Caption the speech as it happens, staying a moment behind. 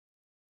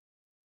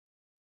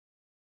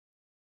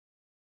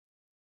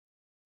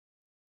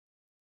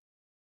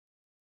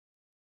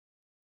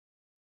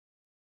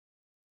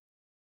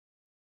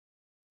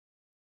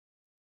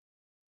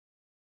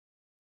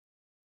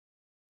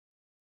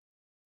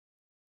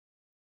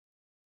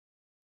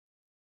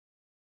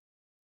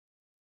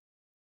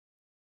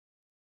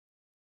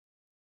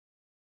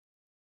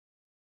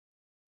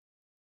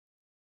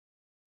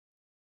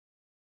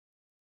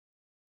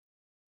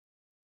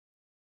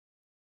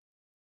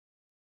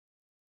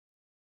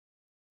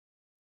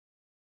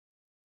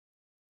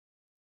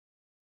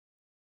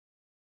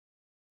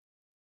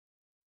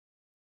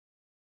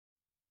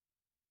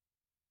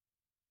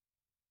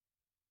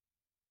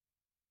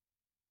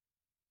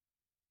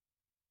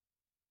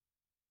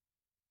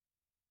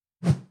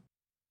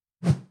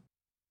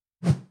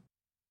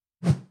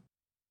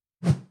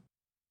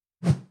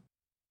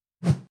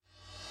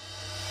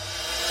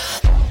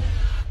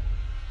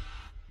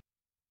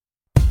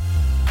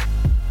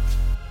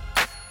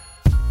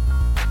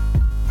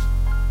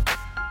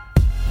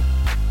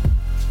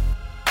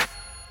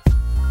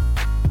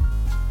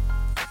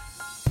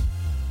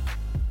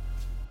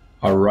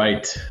All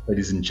right,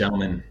 ladies and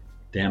gentlemen,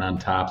 Dan on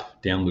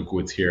top, Dan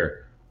Lukowitz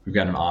here. We've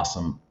got an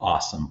awesome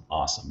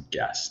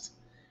guest.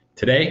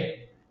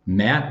 Today,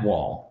 Matt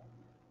Wall,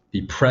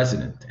 the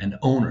president and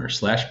owner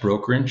 /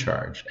 broker in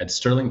charge at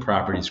Sterling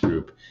Properties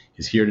Group,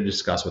 is here to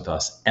discuss with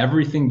us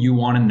everything you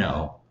want to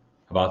know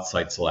about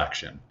site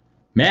selection.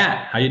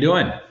 Matt, how you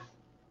doing?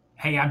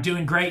 Hey, I'm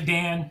doing great,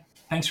 Dan.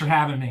 Thanks for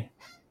having me.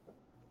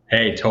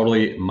 Hey,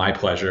 totally my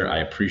pleasure. I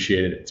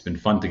appreciate it. It's been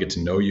fun to get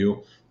to know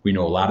you. We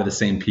know a lot of the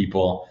same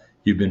people.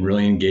 You've been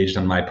really engaged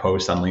on my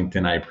posts on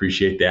LinkedIn. I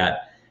appreciate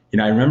that.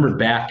 I remember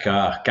back,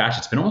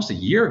 it's been almost a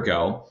year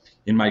ago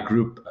in my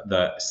group,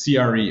 the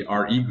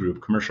CRE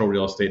group, Commercial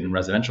Real Estate and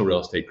Residential Real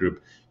Estate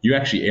group. You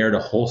actually aired a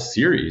whole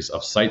series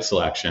of site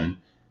selection.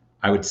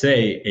 I would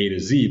say A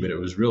to Z, but it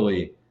was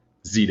really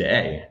Z to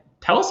A.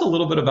 Tell us a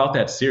little bit about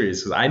that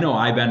series, because I know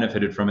I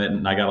benefited from it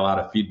and I got a lot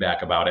of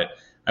feedback about it.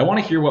 I want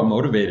to hear what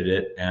motivated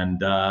it,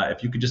 and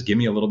if you could just give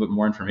me a little bit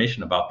more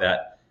information about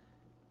that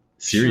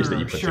series that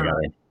you put together.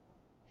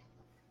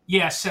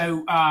 Yeah,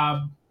 so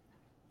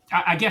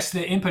I guess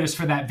the impetus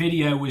for that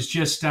video was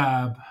just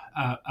a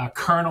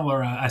kernel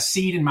or a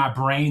seed in my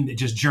brain that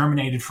just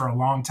germinated for a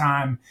long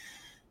time,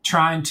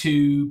 trying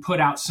to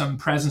put out some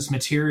presence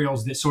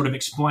materials that sort of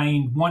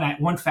explain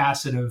one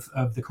facet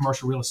of the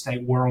commercial real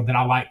estate world that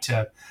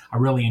I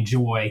really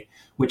enjoy,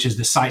 which is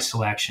the site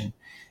selection.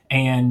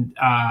 And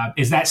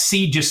as that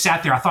seed just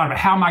sat there, I thought about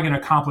how am I going to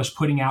accomplish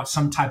putting out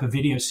some type of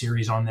video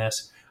series on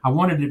this. I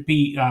wanted it to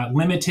be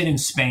limited in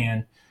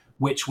span,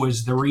 which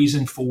was the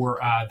reason for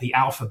the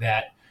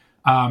alphabet.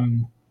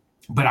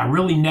 But I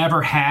really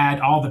never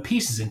had all the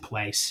pieces in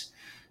place.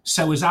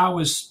 So as I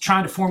was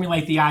trying to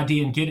formulate the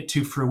idea and get it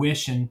to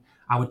fruition,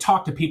 I would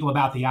talk to people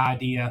about the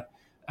idea,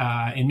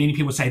 and many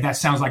people would say, that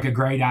sounds like a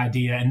great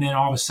idea. And then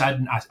all of a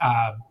sudden,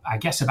 I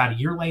guess about a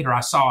year later, I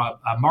saw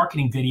a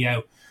marketing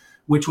video,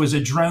 which was a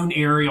drone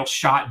aerial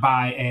shot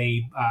by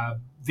a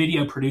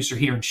video producer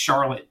here in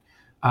Charlotte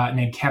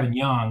named Kevin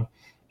Young.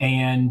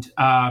 And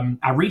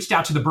I reached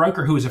out to the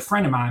broker, who was a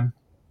friend of mine,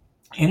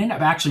 and ended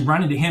up actually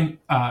running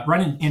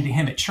into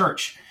him at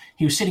church.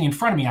 He was sitting in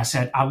front of me. I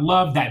said, I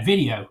love that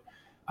video.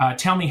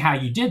 Tell me how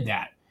you did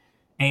that.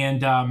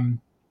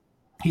 And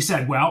he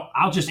said, well,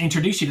 I'll just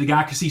introduce you to the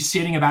guy because he's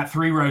sitting about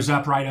 3 rows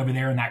up right over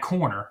there in that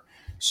corner.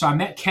 So I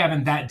met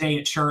Kevin that day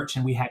at church,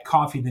 and we had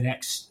coffee the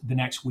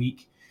next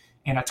week.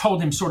 And I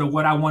told him sort of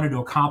what I wanted to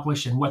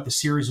accomplish and what the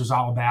series was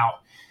all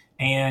about.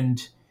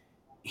 And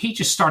he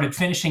just started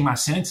finishing my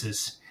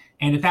sentences.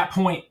 And at that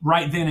point,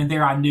 right then and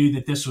there, I knew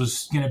that this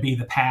was going to be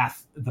the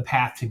path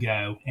to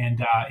go.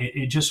 And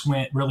it just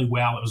went really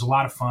well. It was a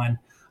lot of fun.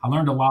 I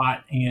learned a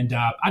lot. And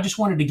I just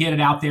wanted to get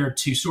it out there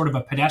to sort of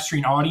a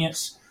pedestrian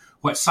audience,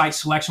 what site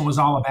selection was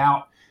all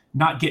about,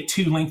 not get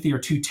too lengthy or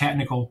too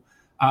technical,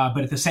 but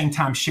at the same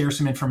time, share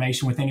some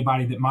information with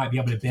anybody that might be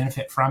able to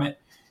benefit from it.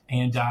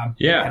 And had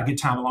a good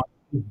time along.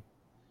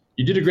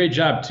 You did a great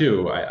job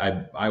too.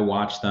 I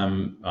watched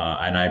them,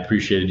 and I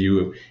appreciated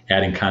you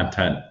adding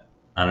content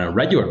on a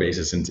regular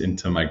basis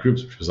into my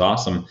groups, which was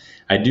awesome.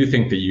 I do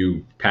think that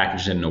you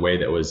packaged it in a way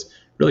that was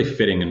really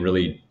fitting and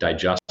really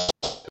digestible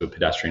to a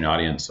pedestrian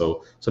audience.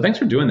 So thanks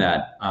for doing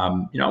that. I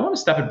want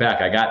to step it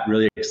back. I got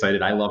really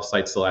excited. I love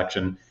site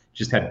selection.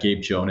 Just had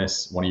Gabe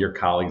Jonas, one of your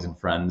colleagues and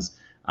friends,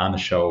 on the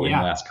show in the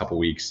last couple of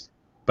weeks.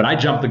 But I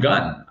jumped the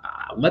gun.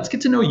 Let's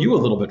get to know you a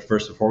little bit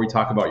first before we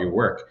talk about your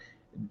work.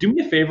 Do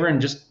me a favor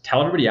and just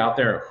tell everybody out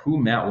there who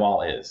Matt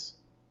Wall is.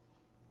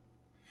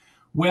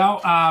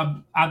 Well,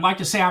 I'd like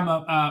to say I'm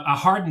a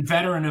hardened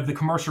veteran of the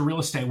commercial real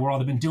estate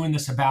world. I've been doing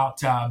this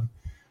about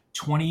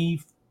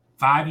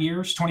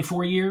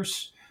 24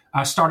 years.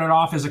 I started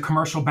off as a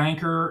commercial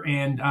banker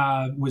and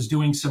was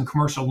doing some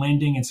commercial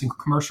lending and some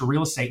commercial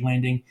real estate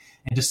lending,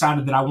 and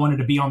decided that I wanted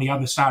to be on the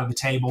other side of the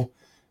table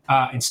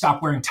and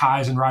stop wearing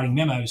ties and writing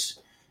memos.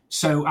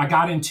 So I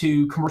got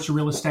into commercial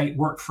real estate,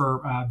 worked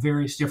for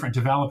various different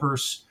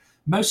developers,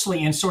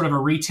 mostly in sort of a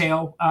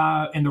retail,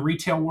 in the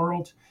retail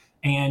world.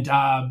 And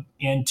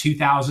in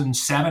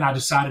 2007, I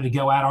decided to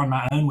go out on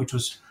my own, which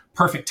was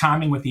perfect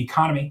timing with the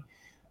economy.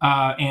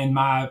 And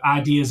my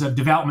ideas of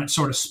development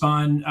sort of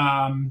spun.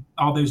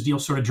 All those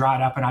deals sort of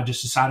dried up, and I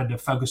just decided to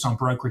focus on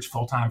brokerage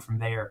full time from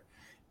there,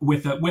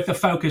 with a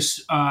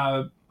focus,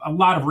 a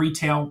lot of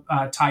retail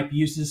type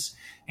uses,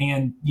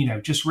 and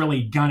just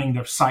really gunning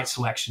the site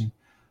selection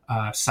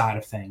side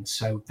of things.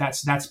 So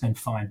that's been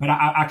fun. But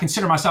I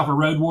consider myself a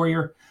road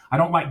warrior. I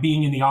don't like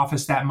being in the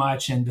office that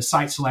much, and the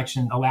site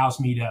selection allows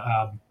me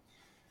to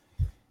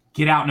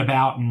get out and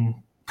about and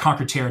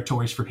conquer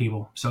territories for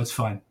people. So it's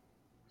fun.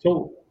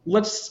 So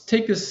let's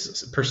take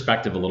this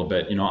perspective a little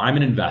bit. I'm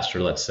an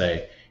investor, let's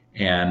say,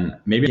 and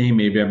maybe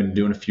I've been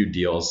doing a few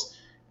deals.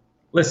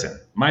 Listen,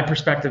 my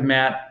perspective,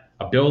 Matt,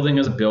 a building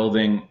is a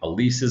building, a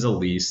lease is a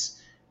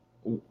lease.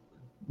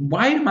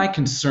 Why am I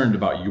concerned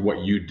about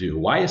what you do?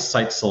 Why is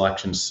site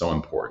selection so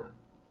important?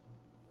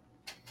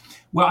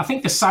 Well, I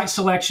think the site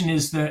selection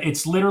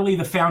it's literally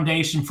the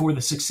foundation for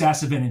the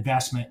success of an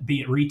investment, be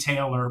it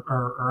retail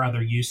or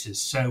other uses.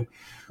 So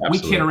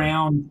Absolutely. We kid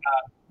around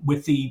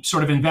with the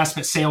sort of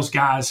investment sales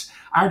guys,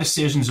 our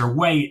decisions are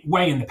way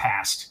in the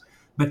past.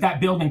 But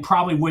that building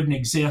probably wouldn't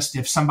exist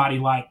if somebody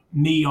like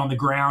me on the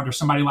ground or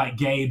somebody like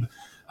Gabe,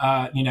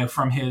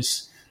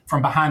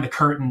 from behind the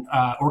curtain,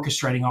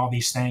 orchestrating all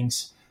these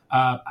things.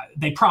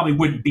 They probably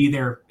wouldn't be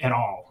there at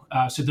all.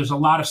 So there's a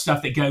lot of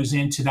stuff that goes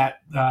into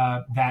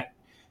that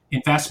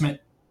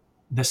investment,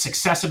 the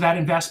success of that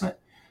investment.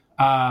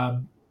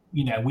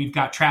 We've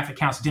got traffic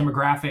counts,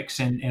 demographics,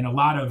 and a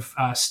lot of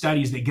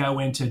studies that go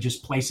into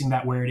just placing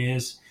that where it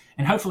is.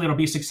 And hopefully it'll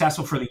be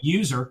successful for the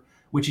user,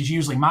 which is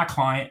usually my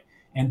client,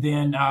 and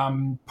then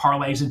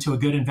parlays into a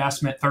good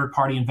investment,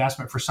 third-party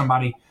investment for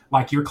somebody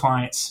like your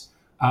clients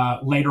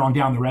later on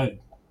down the road.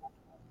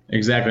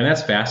 Exactly. And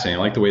that's fascinating.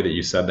 I like the way that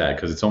you said that,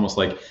 because it's almost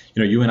like,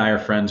 you and I are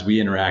friends. We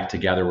interact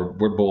together.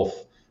 We're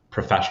both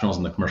professionals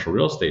in the commercial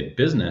real estate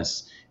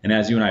business. And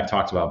as you and I have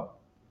talked about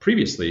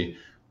previously,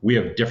 we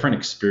have different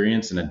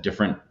experience and a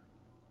different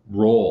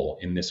role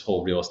in this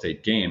whole real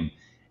estate game.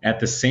 At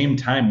the same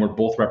time, we're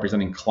both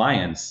representing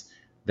clients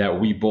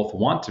that we both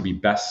want to be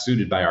best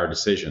suited by our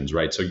decisions,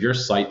 right? So your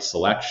site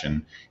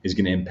selection is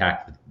going to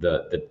impact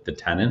the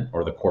tenant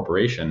or the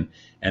corporation,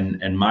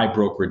 and my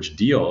brokerage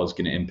deal is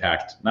going to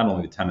impact not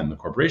only the tenant and the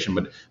corporation,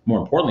 but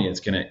more importantly, it's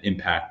going to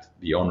impact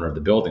the owner of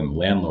the building, the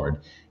landlord.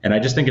 And I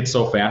just think it's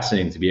so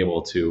fascinating to be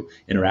able to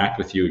interact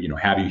with you,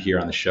 have you here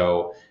on the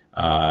show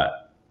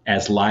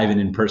as live and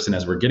in person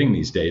as we're getting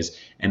these days,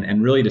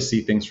 and really to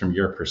see things from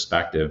your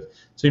perspective.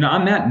 So,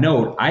 on that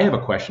note, I have a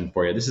question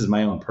for you. This is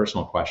my own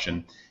personal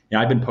question.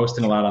 I've been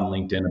posting a lot on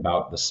LinkedIn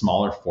about the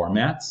smaller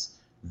formats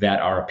that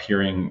are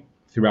appearing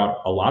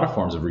throughout a lot of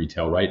forms of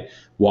retail, right?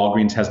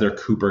 Walgreens has their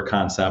Cooper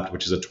concept,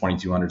 which is a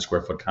 2,200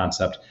 square foot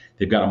concept.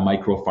 They've got a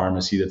micro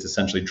pharmacy that's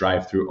essentially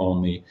drive-through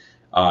only.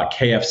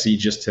 KFC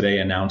just today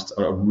announced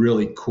a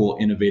really cool,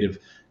 innovative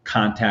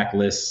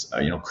contactless,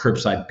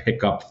 curbside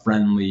pickup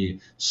friendly,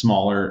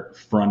 smaller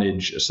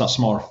footage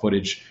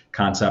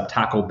concept.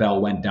 Taco Bell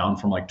went down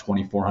from like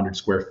 2,400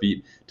 square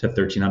feet to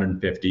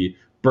 1,350.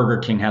 Burger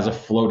King has a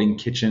floating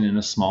kitchen in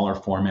a smaller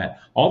format.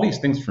 All these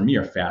things for me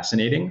are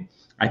fascinating.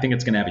 I think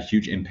it's going to have a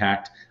huge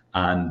impact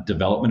on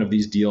development of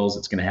these deals.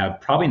 It's going to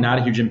have probably not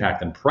a huge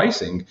impact on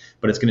pricing,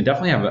 but it's going to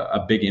definitely have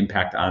a big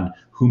impact on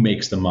who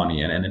makes the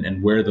money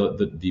and where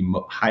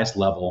the highest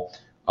level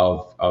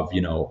of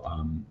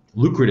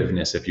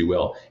lucrativeness, if you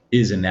will,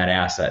 is in that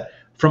asset.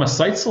 From a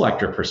site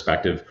selector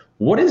perspective,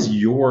 what are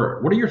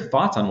your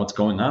thoughts on what's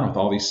going on with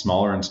all these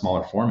smaller and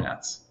smaller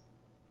formats?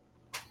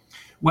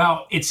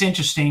 Well, it's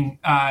interesting,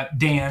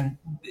 Dan.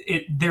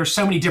 There's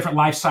so many different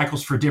life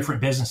cycles for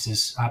different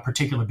businesses,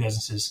 particular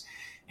businesses.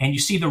 And you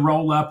see the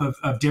roll up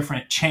of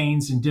different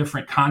chains and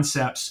different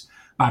concepts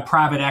by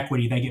private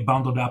equity. They get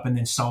bundled up and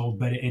then sold.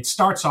 But it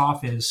starts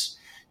off as,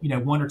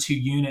 1 or 2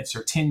 units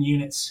or 10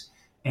 units.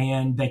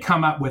 And they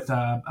come up with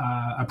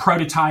a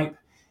prototype.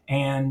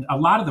 And a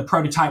lot of the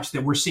prototypes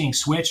that we're seeing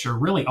switch are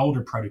really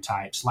older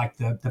prototypes, like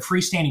the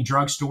freestanding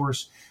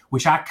drugstores,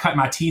 which I cut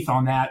my teeth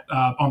on that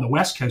on the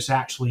West Coast,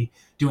 actually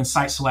doing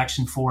site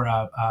selection for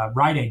a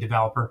Rite Aid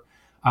developer.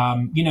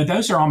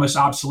 Those are almost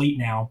obsolete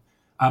now,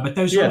 but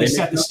those really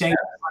set the stage.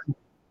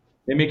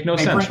 They make no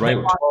sense, right?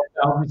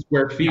 12,000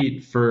 square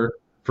feet for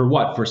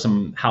what? For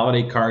some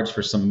holiday cards,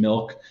 for some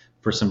milk,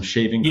 for some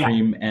shaving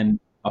cream, and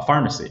a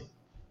pharmacy.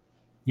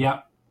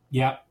 Yep.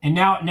 And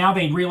now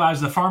they realize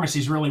the pharmacy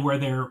is really where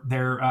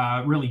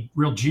their really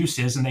real juice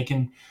is, and they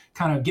can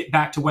kind of get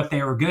back to what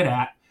they were good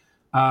at.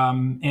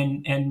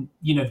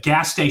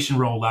 Gas station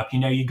roll up.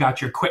 You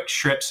got your Quick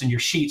Strips and your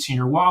Sheets and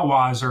your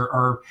Wawas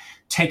are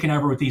taking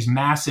over with these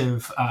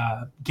massive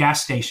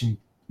gas station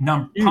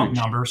pump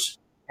numbers,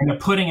 and they're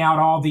putting out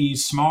all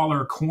these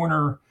smaller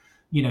corner,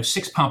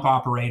 6 pump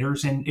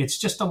operators, and it's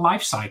just a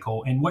life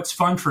cycle. And what's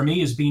fun for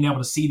me is being able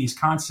to see these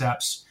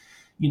concepts.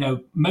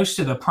 Most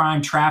of the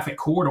prime traffic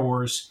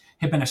corridors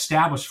have been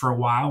established for a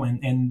while,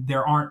 and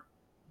there aren't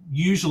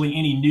usually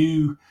any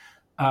new,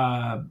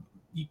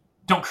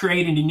 don't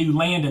create any new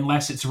land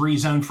unless it's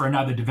rezoned for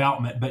another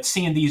development. But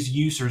seeing these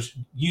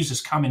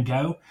uses come and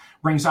go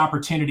brings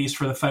opportunities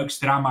for the folks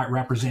that I might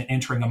represent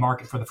entering a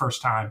market for the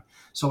first time.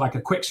 So like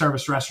a quick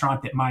service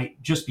restaurant that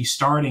might just be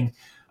starting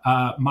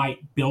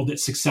might build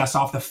its success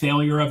off the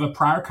failure of a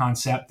prior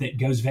concept that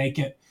goes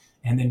vacant.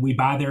 And then we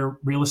buy their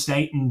real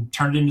estate and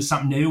turn it into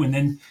something new. And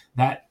then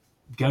that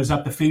goes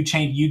up the food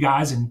chain to you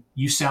guys, and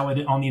you sell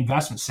it on the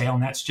investment sale.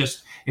 And it's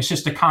just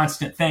a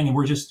constant thing. And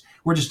we're just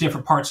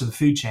different parts of the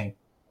food chain.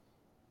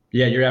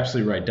 Yeah, you're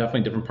absolutely right.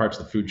 Definitely different parts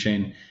of the food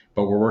chain,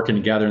 but we're working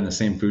together in the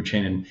same food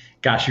chain. And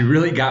gosh, you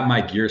really got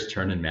my gears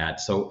turning, Matt.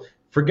 So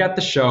forget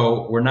the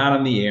show. We're not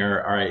on the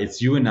air. All right.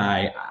 It's you and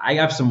I. I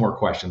have some more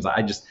questions.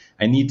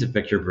 I need to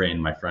pick your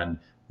brain, my friend.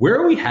 Where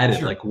are we headed?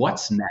 Sure. Like,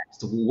 what's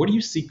next? What do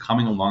you see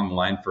coming along the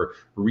line for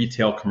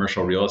retail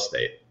commercial real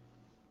estate?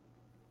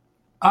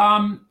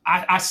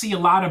 I see a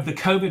lot of the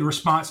COVID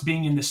response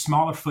being in the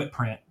smaller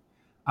footprint.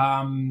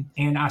 And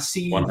I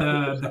see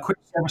 100%. The quick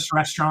service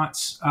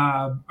restaurants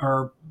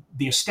or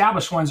the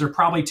established ones are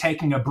probably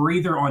taking a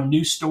breather on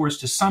new stores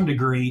to some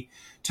degree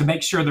to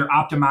make sure they're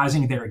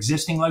optimizing their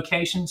existing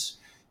locations.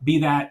 be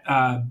that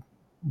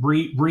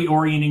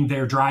reorienting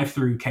their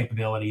drive-through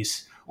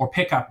capabilities or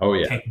pickup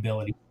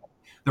capability.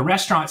 The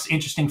restaurant's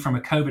interesting from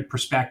a COVID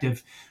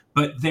perspective,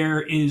 but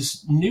there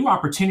is new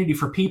opportunity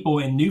for people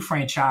in new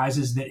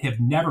franchises that have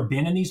never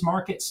been in these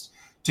markets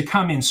to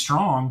come in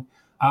strong,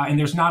 and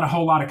there's not a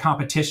whole lot of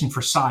competition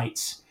for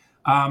sites.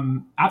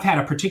 I've had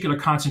a particular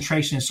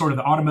concentration in sort of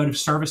the automotive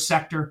service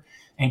sector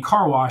and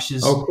car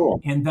washes,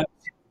 and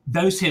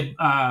those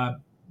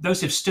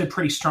have stood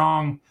pretty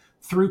strong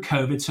through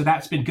COVID, so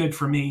that's been good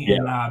for me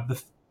and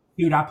the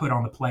food I put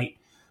on the plate.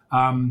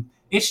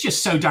 It's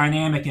just so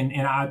dynamic, and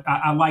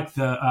I like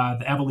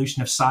the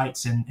evolution of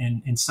sites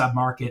and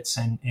submarkets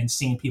and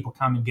seeing people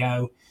come and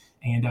go.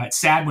 And it's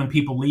sad when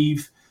people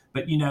leave,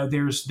 but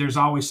there's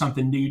always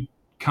something new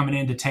coming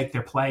in to take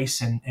their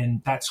place,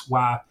 and that's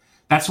why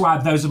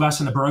those of us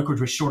in the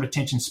brokerage with short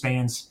attention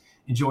spans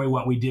enjoy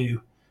what we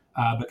do,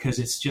 because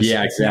it's just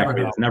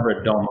exactly. It's never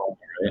a dull moment,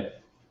 right?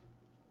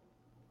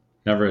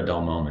 Never a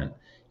dull moment.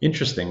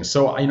 Interesting.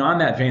 So on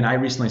that vein, I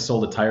recently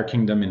sold a Tire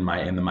Kingdom in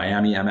the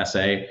Miami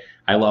MSA.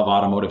 I love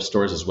automotive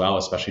stores as well,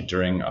 especially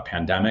during a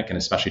pandemic and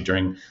especially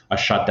during a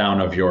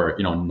shutdown of your,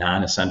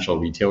 non-essential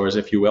retailers,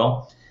 if you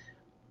will.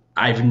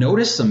 I've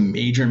noticed some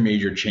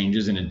major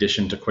changes in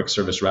addition to quick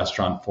service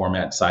restaurant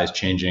format size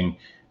changing,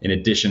 in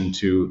addition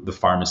to the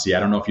pharmacy. I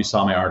don't know if you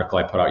saw my article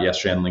I put out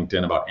yesterday on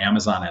LinkedIn about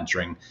Amazon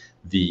entering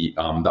the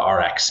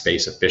RX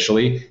space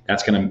officially.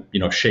 That's going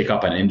to, shake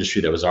up an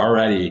industry that was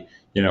already,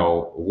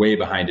 way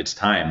behind its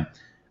time.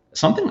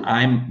 Something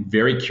I'm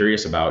very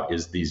curious about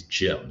is these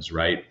gyms,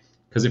 right?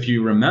 Because if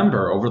you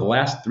remember, over the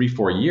last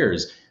 3-4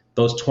 years,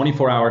 those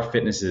 24-hour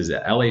fitnesses,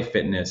 LA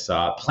Fitness,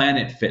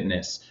 Planet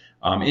Fitness,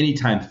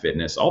 Anytime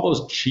Fitness, all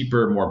those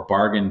cheaper, more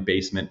bargain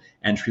basement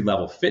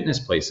entry-level fitness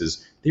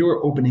places, they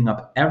were opening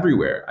up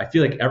everywhere. I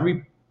feel like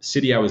every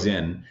city I was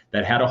in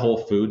that had a Whole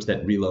Foods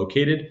that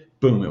relocated,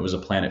 boom, it was a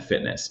Planet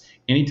Fitness.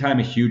 Anytime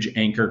a huge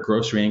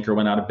grocery anchor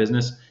went out of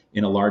business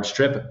in a large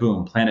strip,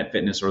 boom, Planet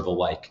Fitness or the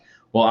like.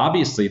 Well,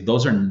 obviously,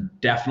 those are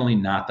definitely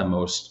not the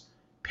most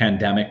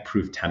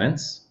pandemic-proof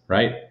tenants,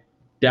 right?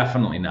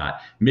 Definitely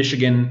not.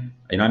 Michigan,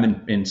 and I'm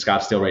in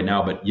Scottsdale right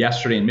now, but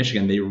yesterday in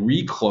Michigan, they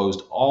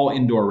reclosed all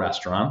indoor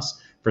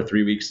restaurants for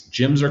 3 weeks.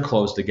 Gyms are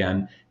closed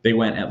again. They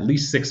went at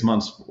least 6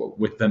 months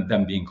with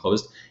them being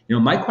closed.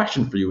 My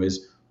question for you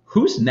is,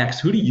 who's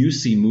next? Who do you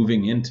see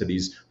moving into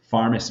these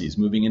pharmacies,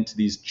 moving into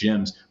these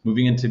gyms,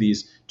 moving into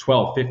these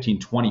 12, 15,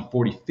 20,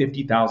 40,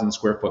 50,000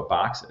 square foot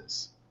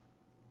boxes?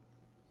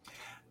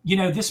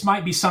 This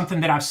might be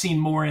something that I've seen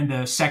more in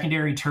the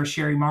secondary and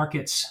tertiary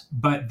markets,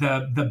 but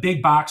the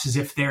big boxes,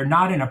 if they're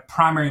not in a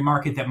primary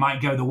market that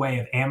might go the way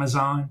of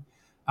Amazon,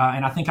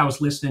 and I think I was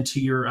listening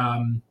to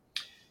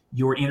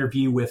your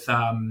interview with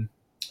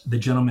the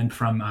gentleman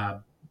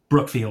from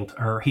Brookfield,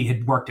 or he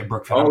had worked at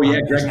Brookfield. Oh yeah,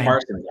 Greg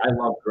Parsons. I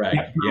love Greg.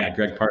 Yeah,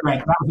 Greg Parsons.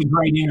 Greg, that was a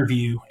great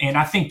interview, and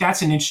I think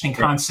that's an interesting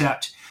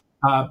concept.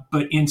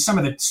 But in some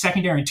of the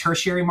secondary and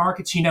tertiary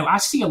markets, I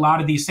see a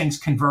lot of these things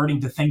converting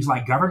to things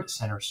like government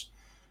centers,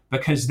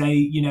 because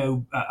they,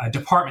 a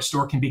department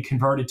store can be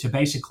converted to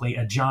basically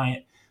a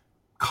giant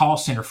call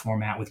center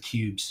format with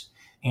cubes.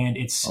 And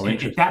it's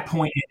at that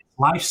point in its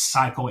life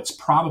cycle, it's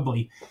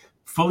probably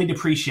fully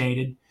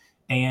depreciated.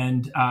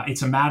 And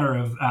it's a matter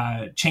of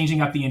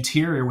changing up the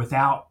interior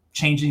without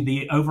changing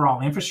the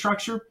overall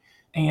infrastructure.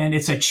 And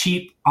it's a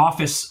cheap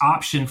office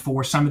option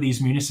for some of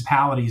these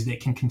municipalities that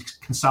can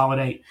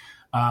consolidate,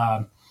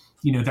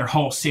 their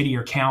whole city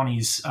or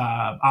county's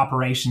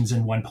operations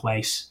in one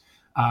place.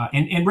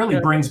 And really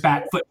brings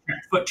back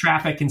foot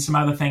traffic and some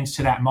other things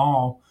to that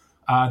mall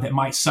that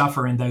might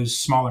suffer in those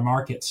smaller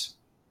markets.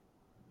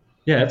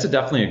 Yeah, that's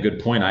definitely a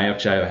good point. I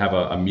actually have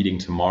a meeting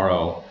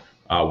tomorrow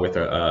with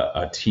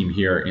a team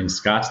here in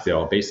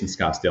Scottsdale, based in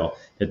Scottsdale,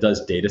 that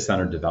does data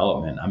center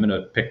development. I'm going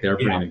to pick their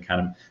brain and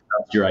kind of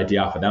bounce your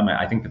idea off of them.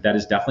 I think that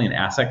is definitely an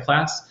asset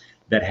class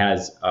that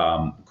has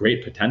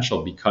great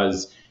potential,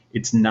 because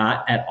it's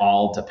not at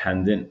all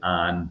dependent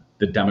on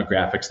the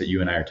demographics that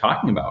you and I are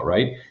talking about,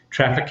 right?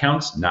 Traffic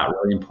counts, not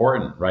really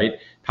important, right?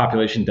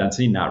 Population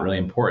density, not really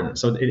important.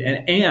 So,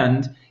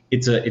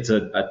 it's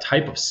a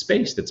type of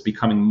space that's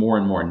becoming more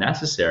and more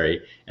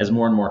necessary as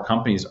more and more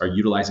companies are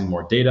utilizing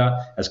more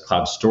data, as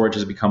cloud storage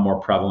has become more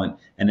prevalent,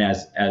 and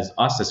as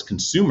us as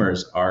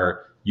consumers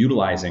are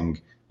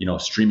utilizing,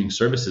 streaming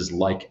services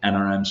like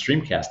NRM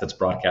Streamcast that's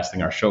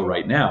broadcasting our show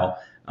right now,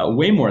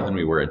 way more than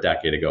we were a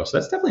decade ago. So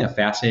that's definitely a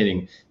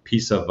fascinating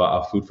piece of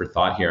food for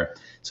thought here.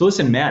 So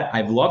listen, Matt,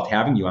 I've loved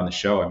having you on the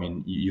show. I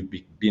mean, you've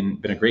been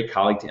a great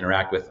colleague to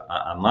interact with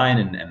online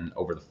and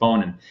over the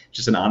phone, and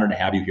just an honor to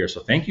have you here.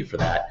 So thank you for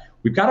that.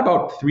 We've got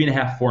about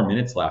 3.5, 4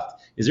 minutes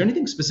left. Is there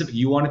anything specific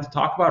you wanted to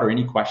talk about, or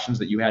any questions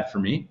that you had for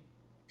me?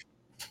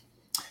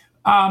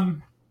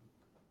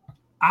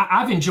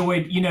 I've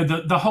enjoyed,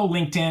 the whole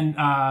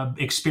LinkedIn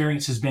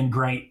experience has been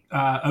great.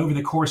 Over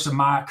the course of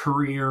my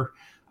career,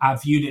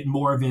 I've viewed it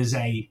more of as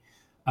a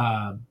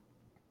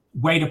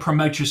way to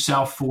promote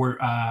yourself for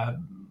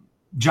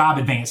job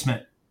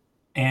advancement.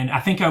 And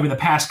I think over the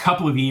past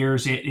couple of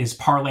years, it has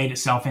parlayed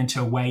itself into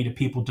a way to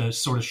people to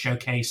sort of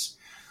showcase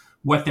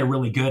what they're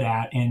really good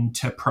at and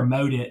to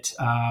promote it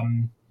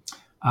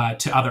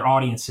to other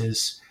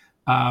audiences.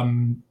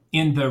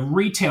 In the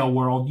retail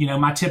world,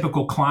 my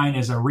typical client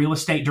is a real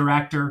estate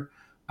director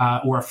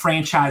or a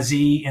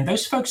franchisee, and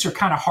those folks are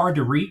kind of hard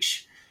to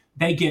reach.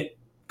 They get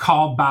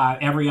called by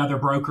every other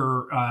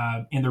broker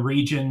in the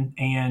region,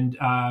 and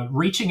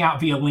reaching out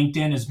via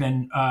LinkedIn has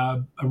been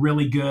a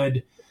really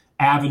good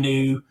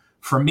avenue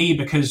for me,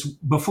 because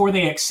before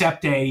they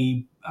accept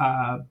a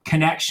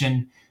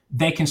connection,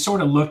 they can sort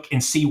of look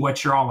and see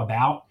what you're all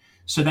about.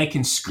 So they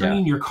can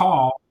screen your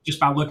call just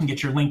by looking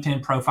at your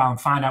LinkedIn profile and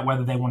find out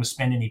whether they want to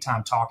spend any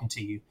time talking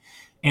to you.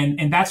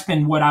 And that's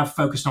been what I've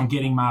focused on,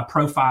 getting my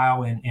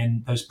profile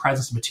and those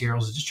presence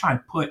materials, is just trying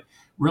to put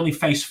really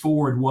face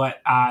forward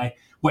what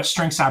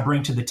strengths I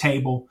bring to the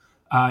table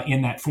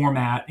in that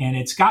format. And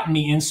it's gotten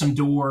me in some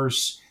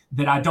doors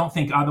that I don't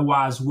think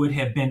otherwise would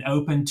have been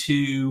open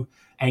to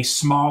a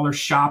smaller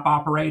shop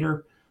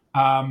operator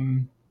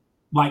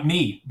like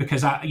me,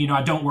 because I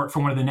don't work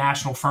for one of the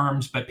national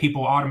firms, but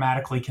people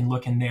automatically can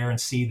look in there and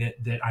see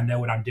that I know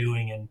what I'm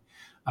doing and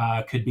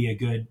could be a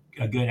good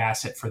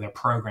asset for their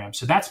program.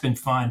 So that's been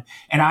fun.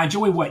 And I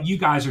enjoy what you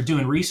guys are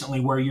doing recently,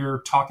 where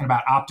you're talking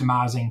about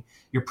optimizing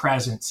your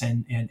presence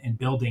and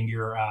building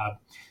your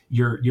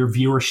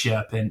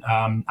viewership. And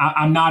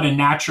I'm not a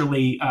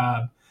naturally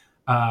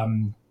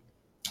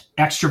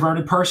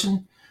extroverted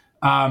person.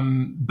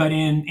 But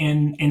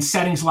in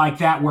settings like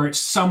that, where it's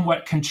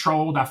somewhat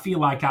controlled, I feel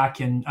like I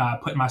can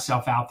put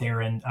myself out there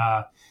and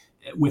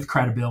with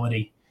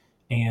credibility,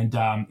 and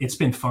it's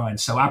been fun.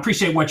 So I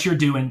appreciate what you're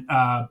doing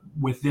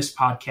with this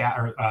podcast,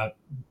 or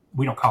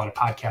we don't call it a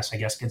podcast, I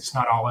guess, because it's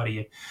not all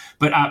audio.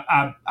 But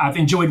I've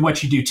enjoyed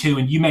what you do too,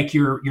 and you make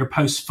your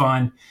posts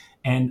fun.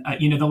 And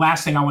the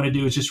last thing I want to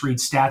do is just read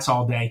stats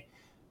all day.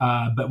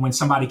 But when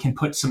somebody can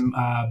put some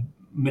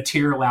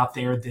material out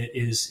there that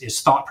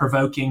is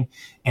thought-provoking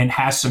and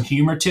has some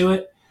humor to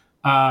it,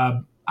 I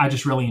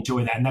just really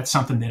enjoy that. And that's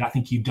something that I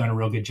think you've done a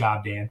real good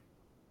job, Dan.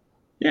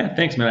 Yeah,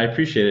 thanks, man. I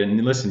appreciate it.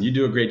 And listen, you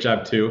do a great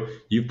job too.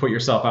 You've put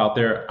yourself out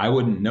there. I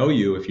wouldn't know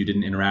you if you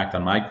didn't interact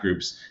on my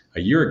groups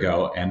a year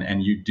ago.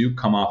 And you do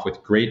come off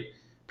with great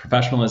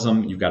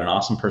professionalism. You've got an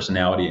awesome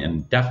personality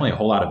and definitely a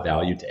whole lot of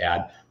value to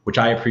add, which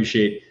I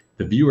appreciate.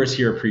 The viewers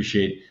here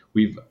appreciate.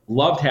 We've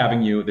loved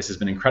having you. This has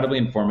been incredibly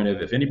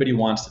informative. If anybody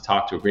wants to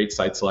talk to a great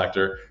site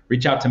selector,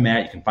 reach out to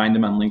Matt. You can find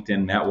him on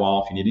LinkedIn, Matt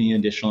Wall. If you need any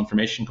additional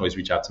information, you can always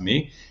reach out to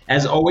me.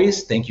 As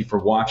always, thank you for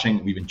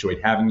watching. We've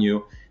enjoyed having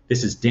you.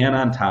 This is Dan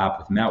on Top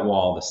with Matt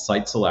Wall, the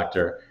site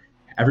selector.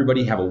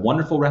 Everybody have a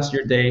wonderful rest of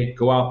your day.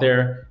 Go out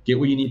there, get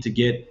what you need to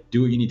get,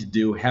 do what you need to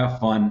do, have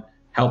fun,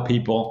 help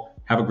people,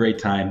 have a great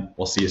time.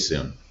 We'll see you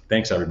soon.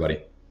 Thanks,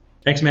 everybody.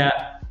 Thanks,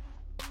 Matt.